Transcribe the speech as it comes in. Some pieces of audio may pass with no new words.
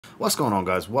What's going on,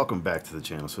 guys? Welcome back to the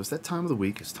channel. So it's that time of the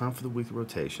week. It's time for the weekly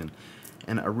rotation.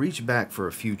 And I reached back for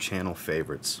a few channel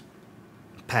favorites,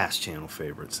 past channel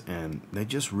favorites, and they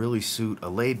just really suit a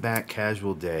laid-back,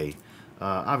 casual day.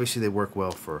 Obviously, they work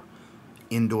well for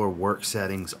indoor work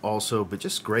settings also, but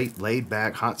just great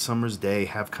laid-back, hot summer's day,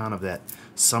 have kind of that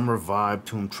summer vibe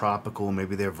to them, tropical.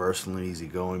 Maybe they're versatile and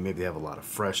easygoing. Maybe they have a lot of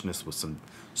freshness with some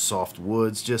soft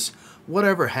woods, just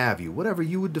whatever have you. Whatever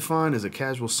you would define as a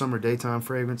casual summer daytime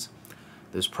fragrance,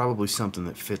 there's probably something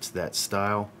that fits that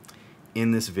style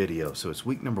in this video. So it's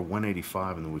week number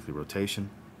 185 in the weekly rotation.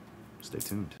 Stay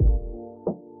tuned.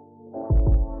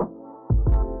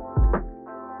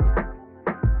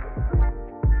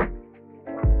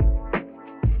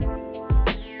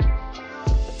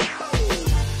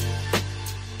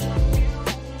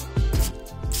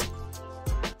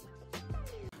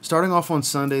 Starting off on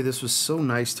Sunday, this was so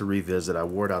nice to revisit. I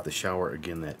wore it out the shower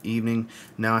again that evening.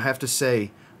 Now I have to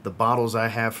say, the bottles I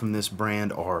have from this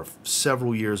brand are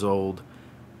several years old.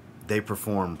 They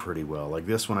perform pretty well. Like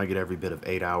this one, I get every bit of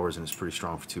 8 hours and it's pretty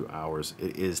strong for 2 hours.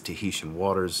 It is Tahitian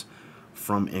waters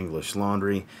from English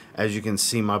Laundry. As you can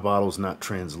see, my bottle's not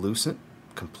translucent,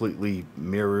 completely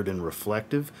mirrored and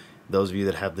reflective. Those of you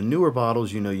that have the newer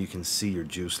bottles, you know you can see your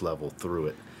juice level through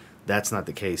it. That's not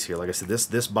the case here. Like I said,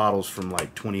 this bottle's from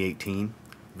like 2018.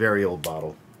 Very old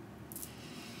bottle.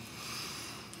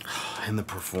 And the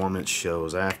performance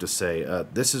shows, I have to say.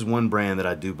 This is one brand that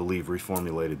I do believe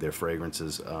reformulated their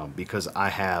fragrances because I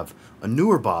have a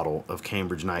newer bottle of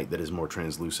Cambridge Night that is more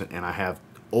translucent, and I have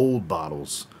old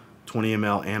bottles, 20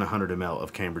 ml and 100 ml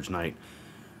of Cambridge Night.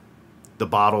 The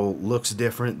bottle looks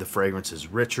different. The fragrance is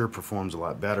richer, performs a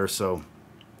lot better. So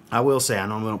I will say, I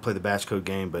normally don't play the batch code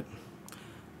game, but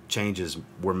changes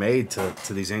were made to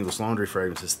these English Laundry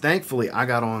fragrances. Thankfully, I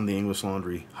got on the English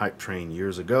Laundry hype train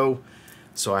years ago,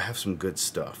 so I have some good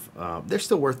stuff. They're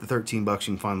still worth the 13 bucks.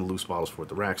 You can find the loose bottles for at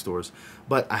the rack stores,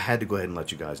 but I had to go ahead and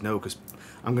let you guys know because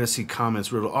I'm going to see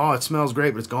comments riddled, oh, it smells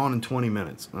great, but it's gone in 20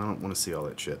 minutes. I don't want to see all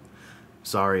that shit.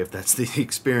 Sorry if that's the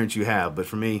experience you have, but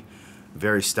for me,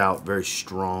 very stout, very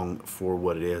strong for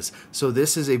what it is. So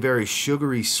this is a very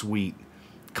sugary sweet,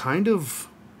 kind of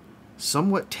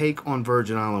somewhat take on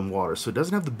Virgin Island water. So it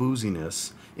doesn't have the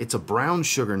booziness. It's a brown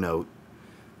sugar note.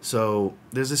 So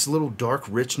there's this little dark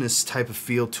richness type of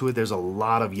feel to it. There's a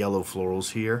lot of yellow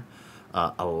florals here,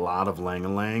 a lot of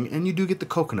lang-a-lang, and you do get the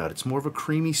coconut. It's more of a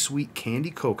creamy, sweet candy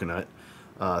coconut,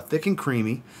 thick and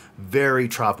creamy, very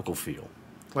tropical feel.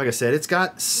 Like I said, it's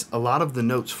got a lot of the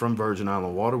notes from Virgin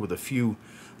Island water with a few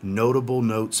notable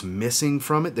notes missing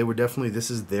from it. They were definitely,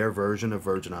 this is their version of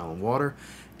Virgin Island water,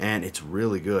 and it's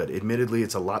really good. Admittedly,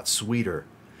 it's a lot sweeter.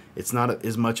 It's not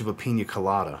as much of a pina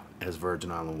colada as Virgin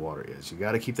Island water is. You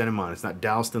got to keep that in mind. It's not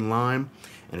doused in lime,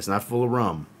 and it's not full of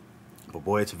rum. But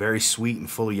boy, it's very sweet and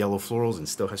full of yellow florals and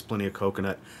still has plenty of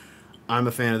coconut. I'm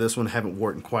a fan of this one. Haven't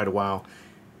worn it in quite a while.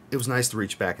 It was nice to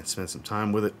reach back and spend some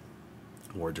time with it.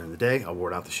 Wore it during the day. I wore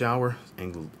it out the shower.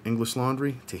 English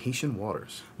Laundry, Tahitian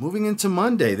waters. Moving into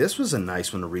Monday, this was a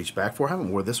nice one to reach back for. I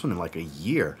haven't worn this one in like a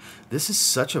year. This is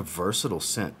such a versatile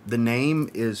scent. The name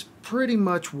is pretty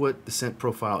much what the scent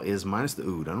profile is, minus the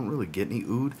oud. I don't really get any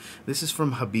oud. This is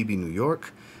from Habibi, New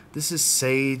York. This is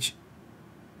sage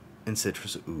and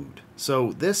citrus oud.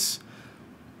 So this,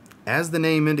 as the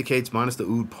name indicates, minus the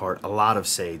oud part, a lot of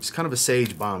sage. It's kind of a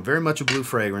sage bomb. Very much a blue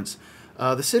fragrance.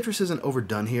 The citrus isn't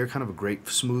overdone here, kind of a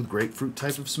smooth grapefruit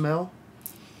type of smell.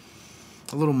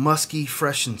 A little musky,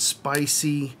 fresh and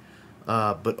spicy,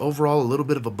 but overall a little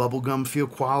bit of a bubblegum feel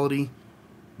quality.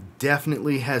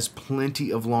 Definitely has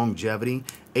plenty of longevity,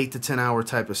 8 to 10 hour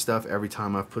type of stuff every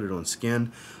time I've put it on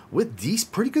skin. With these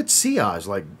pretty good sillage,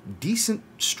 like decent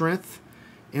strength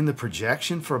in the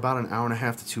projection for about 1.5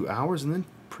 hours to 2 hours, and then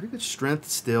pretty good strength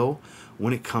still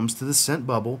when it comes to the scent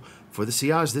bubble. For the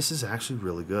sillage, this is actually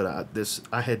really good.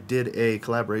 I had did a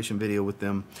collaboration video with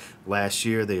them last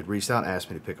year. They had reached out,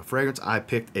 asked me to pick a fragrance. I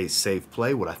picked a safe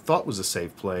play, what I thought was a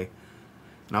safe play,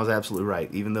 and I was absolutely right.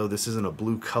 Even though this isn't a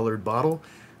blue colored bottle,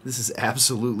 this is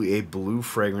absolutely a blue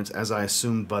fragrance, as I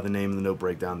assumed by the name of the note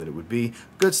breakdown that it would be.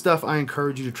 Good stuff. I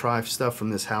encourage you to try stuff from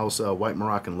this house. White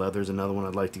Moroccan leather is another one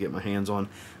I'd like to get my hands on.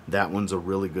 That one's a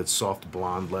really good soft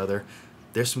blonde leather.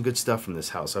 There's some good stuff from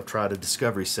this house. I've tried a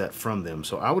discovery set from them,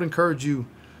 so I would encourage you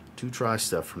to try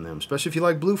stuff from them, especially if you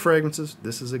like blue fragrances.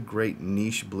 This is a great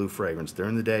niche blue fragrance.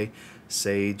 During the day,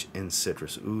 sage and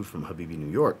citrus oud from Habibi,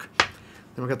 New York.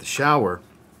 Then we got the shower.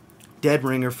 Dead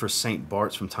ringer for St.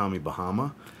 Bart's from Tommy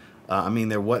Bahama. I mean,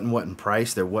 they're what in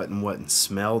price. They're what in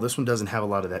smell. This one doesn't have a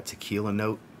lot of that tequila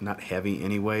note, not heavy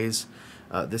anyways.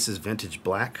 This is Vintage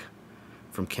Black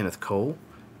from Kenneth Cole.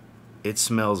 It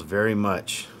smells very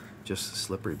much Just a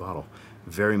slippery bottle.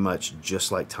 Very much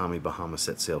just like Tommy Bahama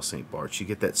Set Sail St. Bart's. You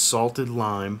get that salted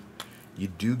lime. You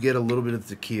do get a little bit of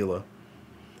tequila.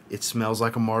 It smells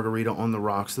like a margarita on the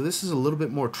rocks. So this is a little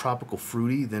bit more tropical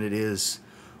fruity than it is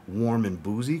warm and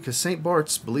boozy. Because St.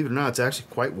 Bart's, believe it or not, it's actually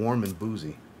quite warm and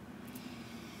boozy.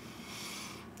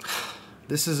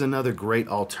 This is another great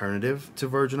alternative to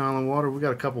Virgin Island water. We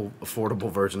got a couple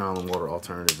affordable Virgin Island water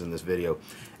alternatives in this video.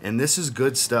 And this is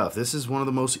good stuff. This is one of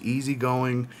the most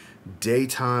easygoing,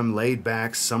 daytime,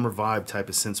 laid-back, summer vibe type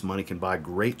of scents money can buy.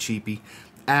 Great cheapie.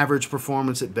 Average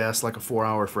performance at best, like a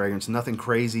 4-hour fragrance. Nothing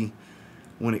crazy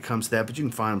when it comes to that, but you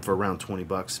can find them for around 20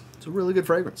 bucks. It's a really good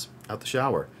fragrance. Out the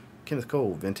shower. Kenneth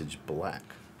Cole Vintage Black.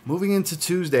 Moving into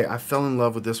Tuesday, I fell in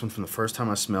love with this one from the first time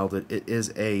I smelled it. It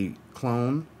is a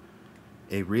clone,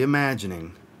 a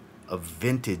reimagining of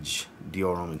vintage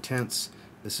Dior Homme Intense.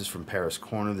 This is from Paris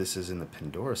Corner. This is in the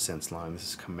Pendora scents line. This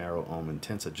is Camaro Homme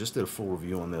Intense. I just did a full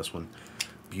review on this one.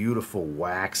 Beautiful,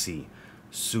 waxy,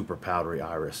 super powdery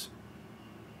iris.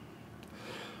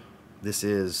 This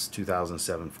is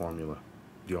 2007 formula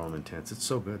Dior Homme Intense. It's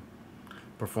so good.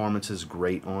 Performance is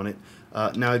great on it.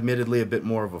 Now, admittedly, a bit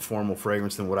more of a formal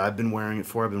fragrance than what I've been wearing it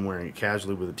for. I've been wearing it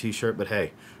casually with a t-shirt, but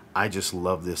hey, I just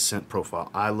love this scent profile.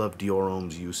 I love Dior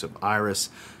Homme's use of iris,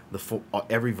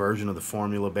 every version of the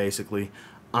formula, basically.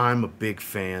 I'm a big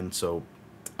fan, so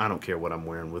I don't care what I'm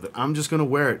wearing with it. I'm just going to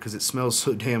wear it because it smells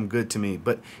so damn good to me.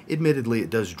 But admittedly, it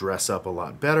does dress up a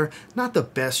lot better. Not the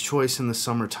best choice in the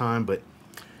summertime, but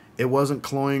it wasn't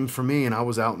cloying for me, and I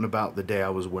was out and about the day I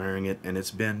was wearing it, and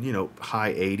it's been, you know,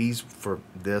 high 80s for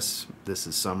this. This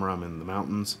is summer. I'm in the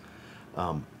mountains.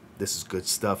 This is good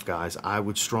stuff, guys. I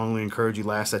would strongly encourage you.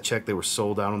 Last I checked, they were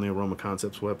sold out on the Aroma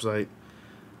Concepts website.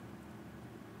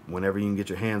 Whenever you can get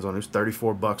your hands on it, it's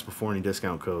 34 bucks before any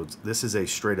discount codes. This is a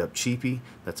straight up cheapie.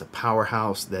 That's a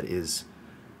powerhouse that is,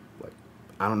 like,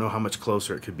 I don't know how much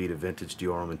closer it could be to vintage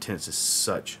Dior Homme Intense. It's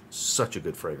such a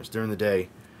good fragrance. During the day,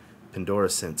 Pendora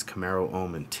scents, Camaro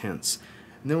Homme Intense.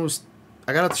 And then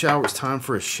I got out the shower, it was time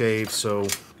for a shave, so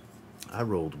I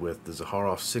rolled with the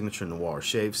Zaharoff Signature Noir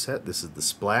shave set. This is the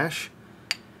Splash.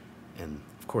 And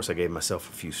of course I gave myself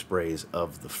a few sprays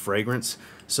of the fragrance.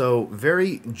 So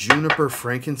very juniper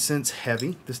frankincense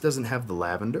heavy. This doesn't have the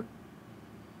lavender.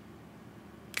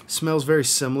 Smells very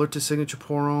similar to Signature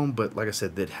Pour Homme, but like I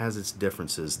said, it has its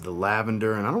differences. The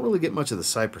lavender, and I don't really get much of the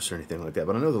cypress or anything like that,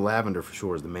 but I know the lavender for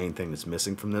sure is the main thing that's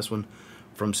missing from this one,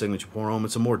 from Signature Pour Homme.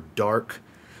 It's a more dark,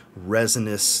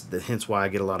 resinous, hence why I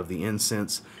get a lot of the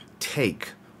incense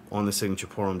take on the Signature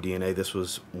Pour Homme DNA. This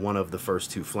was one of the first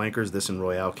two flankers. This and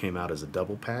Royale came out as a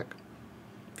double pack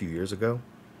a few years ago.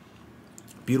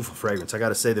 Beautiful fragrance. I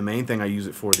gotta say, the main thing I use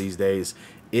it for these days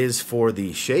is for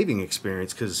the shaving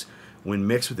experience, because when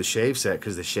mixed with the shave set,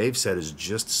 because the shave set is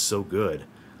just so good,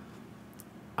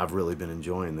 I've really been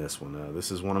enjoying this one.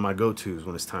 This is one of my go-tos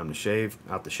when it's time to shave.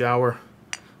 Out the shower,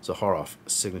 Zaharoff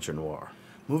Signature Noir.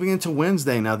 Moving into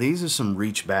Wednesday, now these are some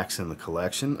reach backs in the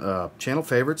collection. Channel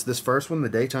favorites, this first one, the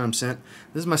Daytime Scent.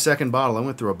 This is my second bottle. I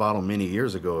went through a bottle many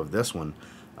years ago of this one,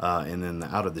 and then the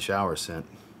Out of the Shower scent.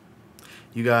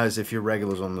 You guys, if you're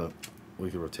regulars on the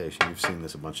weekly rotation, you've seen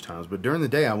this a bunch of times, but during the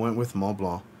day I went with Mont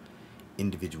Blanc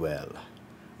Individuel.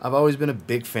 I've always been a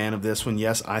big fan of this one.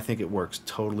 Yes, I think it works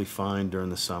totally fine during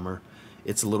the summer.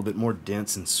 It's a little bit more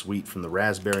dense and sweet from the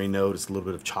raspberry note. It's a little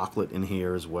bit of chocolate in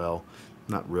here as well.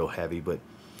 Not real heavy, but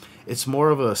it's more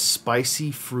of a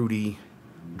spicy, fruity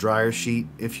dryer sheet,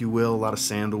 if you will. A lot of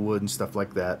sandalwood and stuff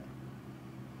like that.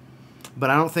 But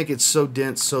I don't think it's so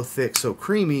dense, so thick, so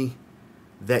creamy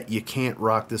that you can't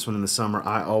rock this one in the summer.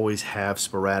 I always have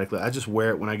sporadically. I just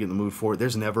wear it when I get in the mood for it.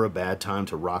 There's never a bad time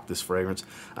to rock this fragrance.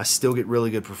 I still get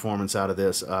really good performance out of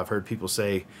this. I've heard people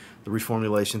say the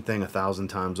reformulation thing 1,000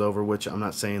 times over, which I'm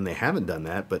not saying they haven't done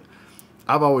that, but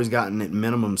I've always gotten at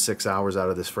minimum 6 hours out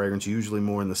of this fragrance, usually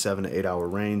more in the 7 to 8 hour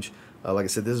range. Like I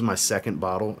said, this is my second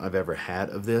bottle I've ever had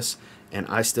of this, and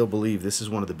I still believe this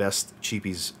is one of the best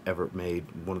cheapies ever made,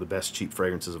 one of the best cheap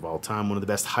fragrances of all time, one of the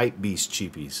best hype beast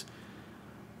cheapies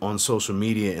on social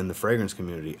media in the fragrance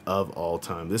community of all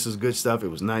time. This is good stuff. It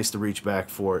was nice to reach back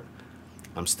for it.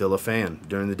 I'm still a fan.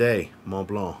 During the day, Mont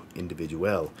Blanc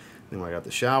Individuel. Then when I got the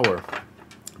shower,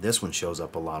 this one shows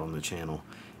up a lot on the channel.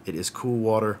 It is Cool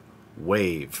Water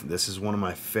Wave. This is one of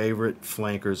my favorite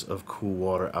flankers of Cool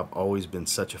Water. I've always been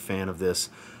such a fan of this.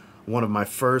 One of my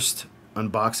first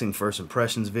unboxing, first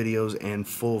impressions videos and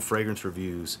full fragrance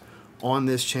reviews on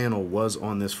this channel was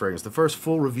on this fragrance. The first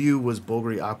full review was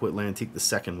Bulgari Aqua Atlantique. The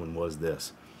second one was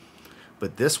this.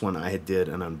 But this one I did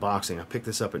an unboxing. I picked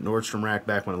this up at Nordstrom Rack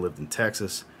back when I lived in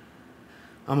Texas.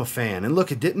 I'm a fan. And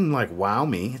look, it didn't like wow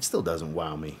me. It still doesn't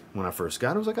wow me. When I first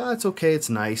got it, I was like, oh, it's okay, it's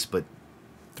nice. But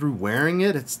through wearing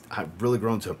it, I've really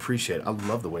grown to appreciate it. I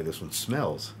love the way this one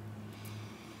smells.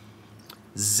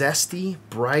 Zesty,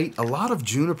 bright, a lot of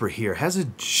juniper here. Has a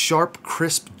sharp,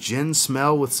 crisp gin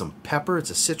smell with some pepper.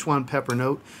 It's a Sichuan pepper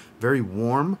note. Very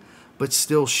warm, but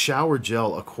still shower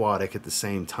gel aquatic at the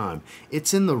same time.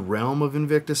 It's in the realm of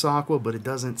Invictus Aqua, but it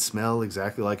doesn't smell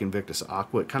exactly like Invictus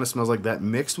Aqua. It kind of smells like that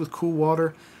mixed with cool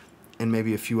water and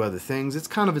maybe a few other things. It's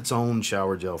kind of its own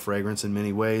shower gel fragrance in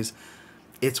many ways.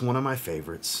 It's one of my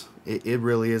favorites. It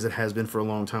really is. It has been for a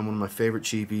long time one of my favorite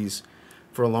cheapies.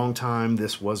 For a long time,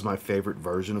 this was my favorite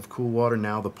version of Cool Water.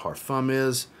 Now the Parfum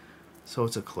is, so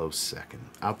it's a close second.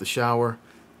 Out the shower,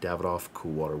 Davidoff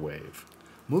Cool Water Wave.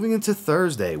 Moving into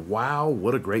Thursday, wow,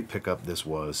 what a great pickup this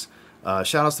was.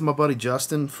 Shout outs to my buddy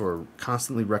Justin for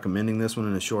constantly recommending this one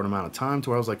in a short amount of time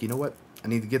to where I was like, you know what? I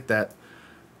need to get that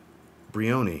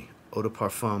Brioni Eau de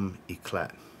Parfum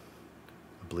Eclat.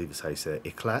 I believe is how you say it.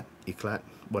 Eclat? Eclat?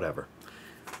 Whatever.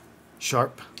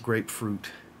 Sharp grapefruit.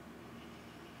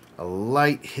 A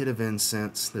light hit of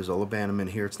incense. There's olibanum in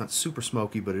here. It's not super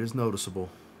smoky, but it is noticeable.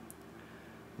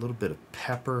 A little bit of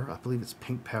pepper. I believe it's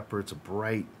pink pepper. It's a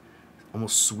bright,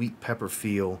 almost sweet pepper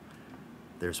feel.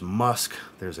 There's musk.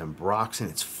 There's ambroxan.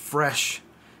 It's fresh.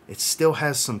 It still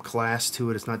has some class to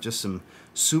it. It's not just some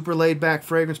super laid-back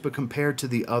fragrance, but compared to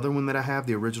the other one that I have,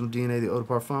 the original DNA, the Eau de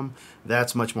Parfum,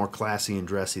 that's much more classy and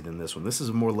dressy than this one. This is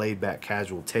a more laid-back,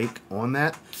 casual take on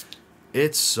that.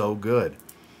 It's so good.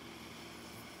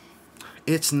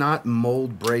 It's not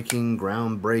mold-breaking,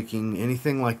 ground-breaking,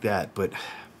 anything like that, but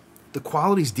the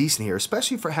quality's decent here,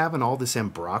 especially for having all this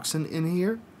ambroxan in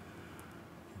here.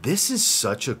 This is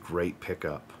such a great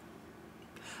pickup.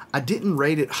 I didn't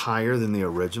rate it higher than the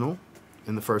original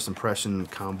in the first impression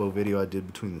combo video I did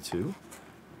between the two.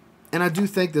 And I do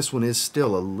think this one is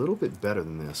still a little bit better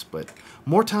than this, but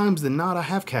more times than not, I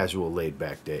have casual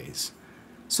laid-back days.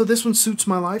 So this one suits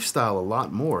my lifestyle a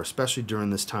lot more, especially during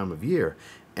this time of year.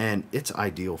 And it's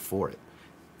ideal for it.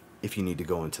 If you need to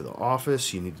go into the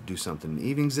office, you need to do something in the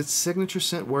evenings, it's signature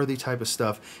scent worthy type of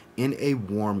stuff in a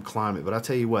warm climate. But I'll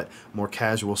tell you what, more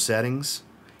casual settings,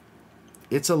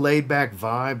 it's a laid back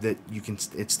vibe that you can,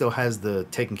 it still has the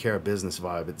taking care of business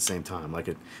vibe at the same time. Like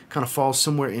it kind of falls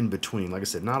somewhere in between. Like I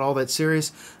said, not all that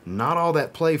serious, not all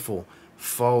that playful,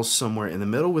 falls somewhere in the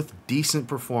middle with decent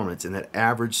performance in that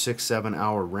average 6-7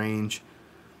 hour range.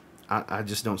 I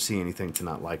just don't see anything to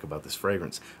not like about this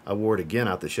fragrance. I wore it again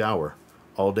out the shower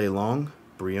all day long.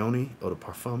 Brioni Eau de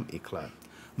Parfum Eclat.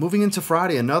 Moving into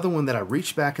Friday, another one that I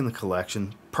reached back in the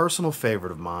collection, personal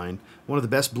favorite of mine, one of the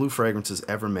best blue fragrances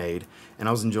ever made, and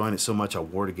I was enjoying it so much I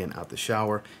wore it again out the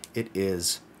shower. It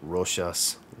is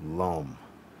Rochas L'homme.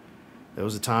 There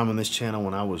was a time on this channel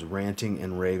when I was ranting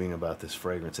and raving about this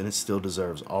fragrance, and it still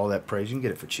deserves all that praise. You can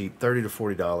get it for cheap, $30 to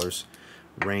 $40.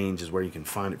 Range is where you can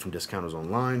find it from discounters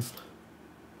online.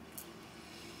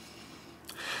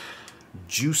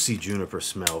 Juicy juniper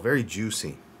smell, very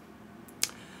juicy.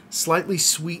 Slightly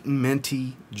sweet and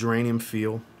minty geranium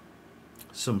feel.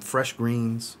 Some fresh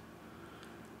greens.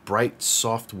 Bright,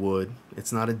 soft wood.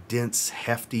 It's not a dense,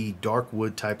 hefty, dark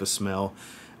wood type of smell.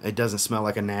 It doesn't smell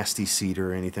like a nasty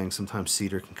cedar or anything. Sometimes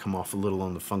cedar can come off a little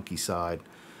on the funky side.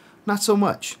 Not so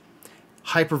much.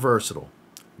 Hyper versatile.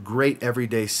 Great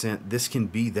everyday scent. This can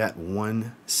be that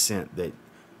one scent that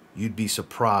you'd be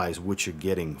surprised what you're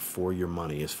getting for your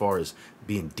money as far as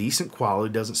being decent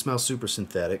quality, doesn't smell super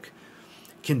synthetic,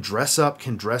 can dress up,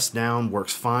 can dress down,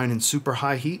 works fine in super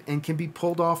high heat, and can be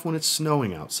pulled off when it's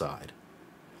snowing outside.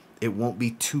 It won't be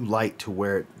too light to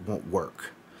where it won't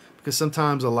work. Because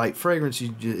sometimes a light fragrance,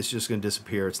 it's just going to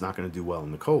disappear. It's not going to do well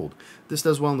in the cold. This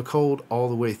does well in the cold all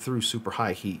the way through super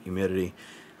high heat, humidity.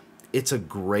 It's a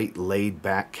great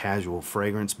laid-back casual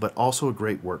fragrance, but also a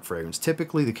great work fragrance.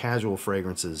 Typically, the casual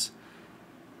fragrances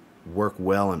work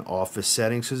well in office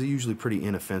settings because they're usually pretty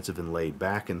inoffensive and laid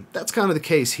back, and that's kind of the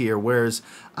case here, whereas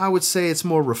I would say it's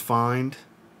more refined,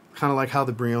 kind of like how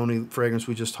the Brioni fragrance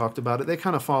we just talked about it. They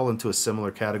kind of fall into a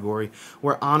similar category,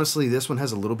 where honestly this one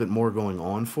has a little bit more going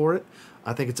on for it.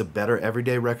 I think it's a better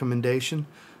everyday recommendation,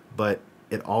 but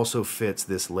it also fits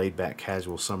this laid-back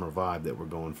casual summer vibe that we're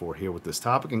going for here with this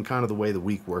topic, and kind of the way the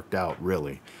week worked out,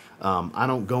 really. I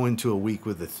don't go into a week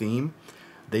with a theme.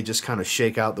 They just kind of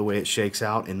shake out the way it shakes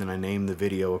out, and then I name the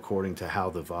video according to how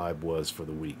the vibe was for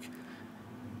the week.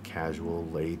 Casual,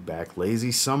 laid-back,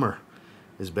 lazy summer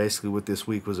is basically what this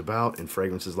week was about, and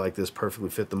fragrances like this perfectly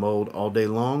fit the mold all day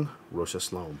long.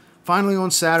 Rochas L'homme. Finally, on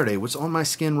Saturday, what's on my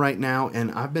skin right now,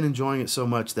 and I've been enjoying it so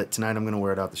much that tonight I'm going to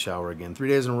wear it out the shower again. 3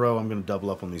 days in a row, I'm going to double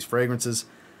up on these fragrances.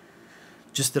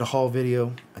 Just did a haul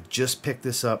video. I just picked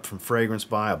this up from Fragrance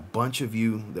Buy. A bunch of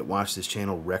you that watch this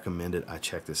channel recommended I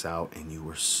check this out, and you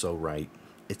were so right.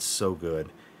 It's so good.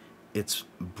 It's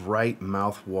bright,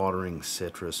 mouth-watering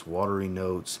citrus, watery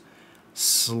notes,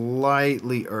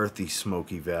 slightly earthy,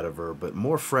 smoky vetiver, but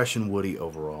more fresh and woody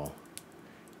overall.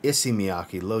 Issey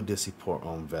Miyake, L'eau d'Issey pour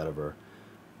Homme Vetiver.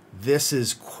 This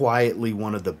is quietly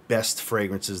one of the best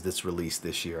fragrances that's released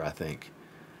this year, I think.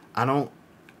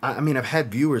 I mean, I've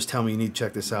had viewers tell me, you need to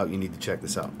check this out, you need to check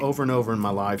this out, over and over in my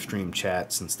live stream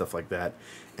chats and stuff like that.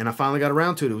 And I finally got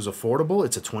around to it. It was affordable.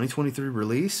 It's a 2023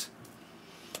 release.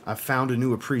 I found a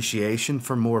new appreciation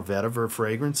for more vetiver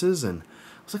fragrances, and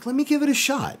I was like, let me give it a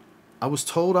shot. I was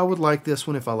told I would like this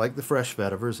one if I like the fresh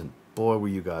vetivers, and boy, were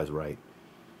you guys right.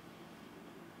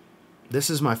 This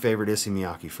is my favorite Issey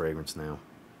Miyake fragrance now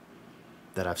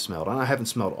that I've smelled. And I haven't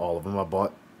smelled all of them. I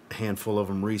bought a handful of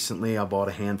them recently. I bought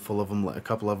a handful of them, a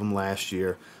couple of them last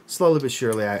year. Slowly but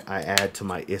surely, I add to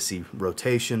my Issey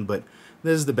rotation, but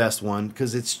this is the best one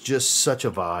because it's just such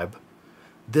a vibe.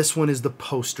 This one is the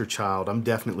poster child. I'm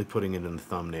definitely putting it in the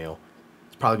thumbnail.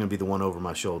 It's probably going to be the one over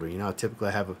my shoulder. You know, I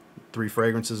typically have 3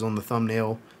 fragrances on the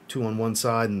thumbnail, 2 on one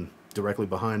side, and directly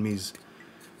behind me is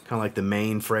kind of like the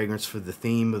main fragrance for the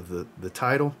theme of the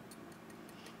title.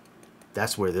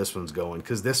 That's where this one's going,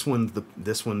 because this one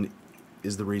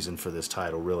is the reason for this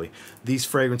title, really. These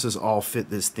fragrances all fit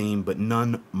this theme, but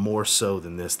none more so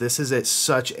than this. This is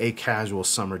such a casual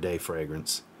summer day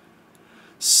fragrance.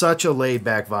 Such a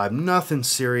laid-back vibe. Nothing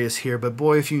serious here, but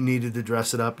boy, if you needed to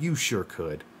dress it up, you sure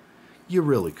could. You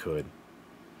really could.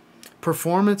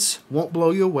 Performance won't blow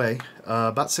you away.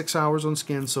 About 6 hours on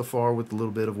skin so far with the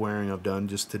little bit of wearing I've done.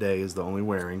 Just today is the only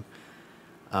wearing.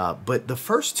 But the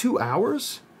first 2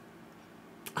 hours,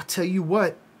 I tell you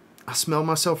what, I smelled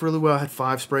myself really well. I had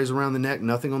 5 sprays around the neck,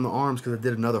 nothing on the arms because I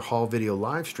did another haul video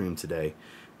live stream today.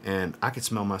 And I could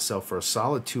smell myself for a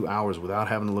solid 2 hours without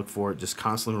having to look for it, just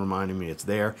constantly reminding me it's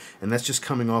there. And that's just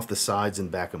coming off the sides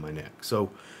and back of my neck. So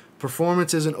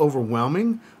performance isn't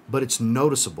overwhelming, but it's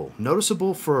noticeable.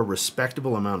 Noticeable for a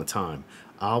respectable amount of time.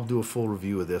 I'll do a full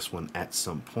review of this one at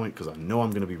some point because I know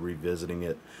I'm going to be revisiting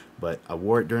it. But I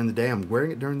wore it during the day. I'm wearing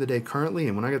it during the day currently.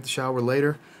 And when I get the shower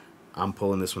later, I'm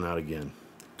pulling this one out again.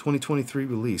 2023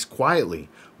 release. Quietly,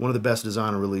 one of the best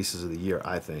designer releases of the year,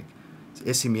 I think. It's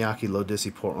Issey Miyake L'eau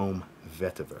d'Issey pour Homme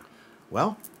Vetiver.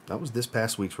 Well, that was this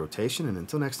past week's rotation. And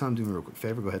until next time, do me a real quick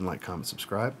favor. Go ahead and like, comment,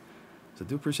 subscribe. So I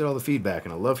do appreciate all the feedback,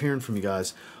 and I love hearing from you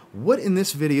guys. What in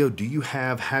this video do you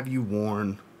have you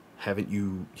worn, have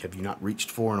you not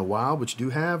reached for in a while, but you do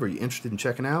have? Are you interested in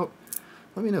checking out?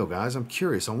 Let me know, guys. I'm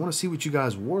curious. I want to see what you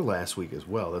guys wore last week as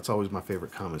well. That's always my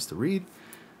favorite comments to read,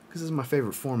 because this is my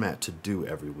favorite format to do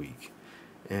every week.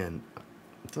 And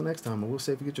until next time, I will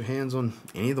say if you get your hands on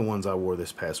any of the ones I wore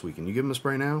this past week and you give them a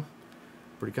spray now,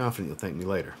 pretty confident you'll thank me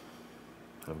later.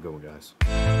 Have a good one,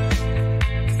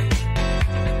 guys.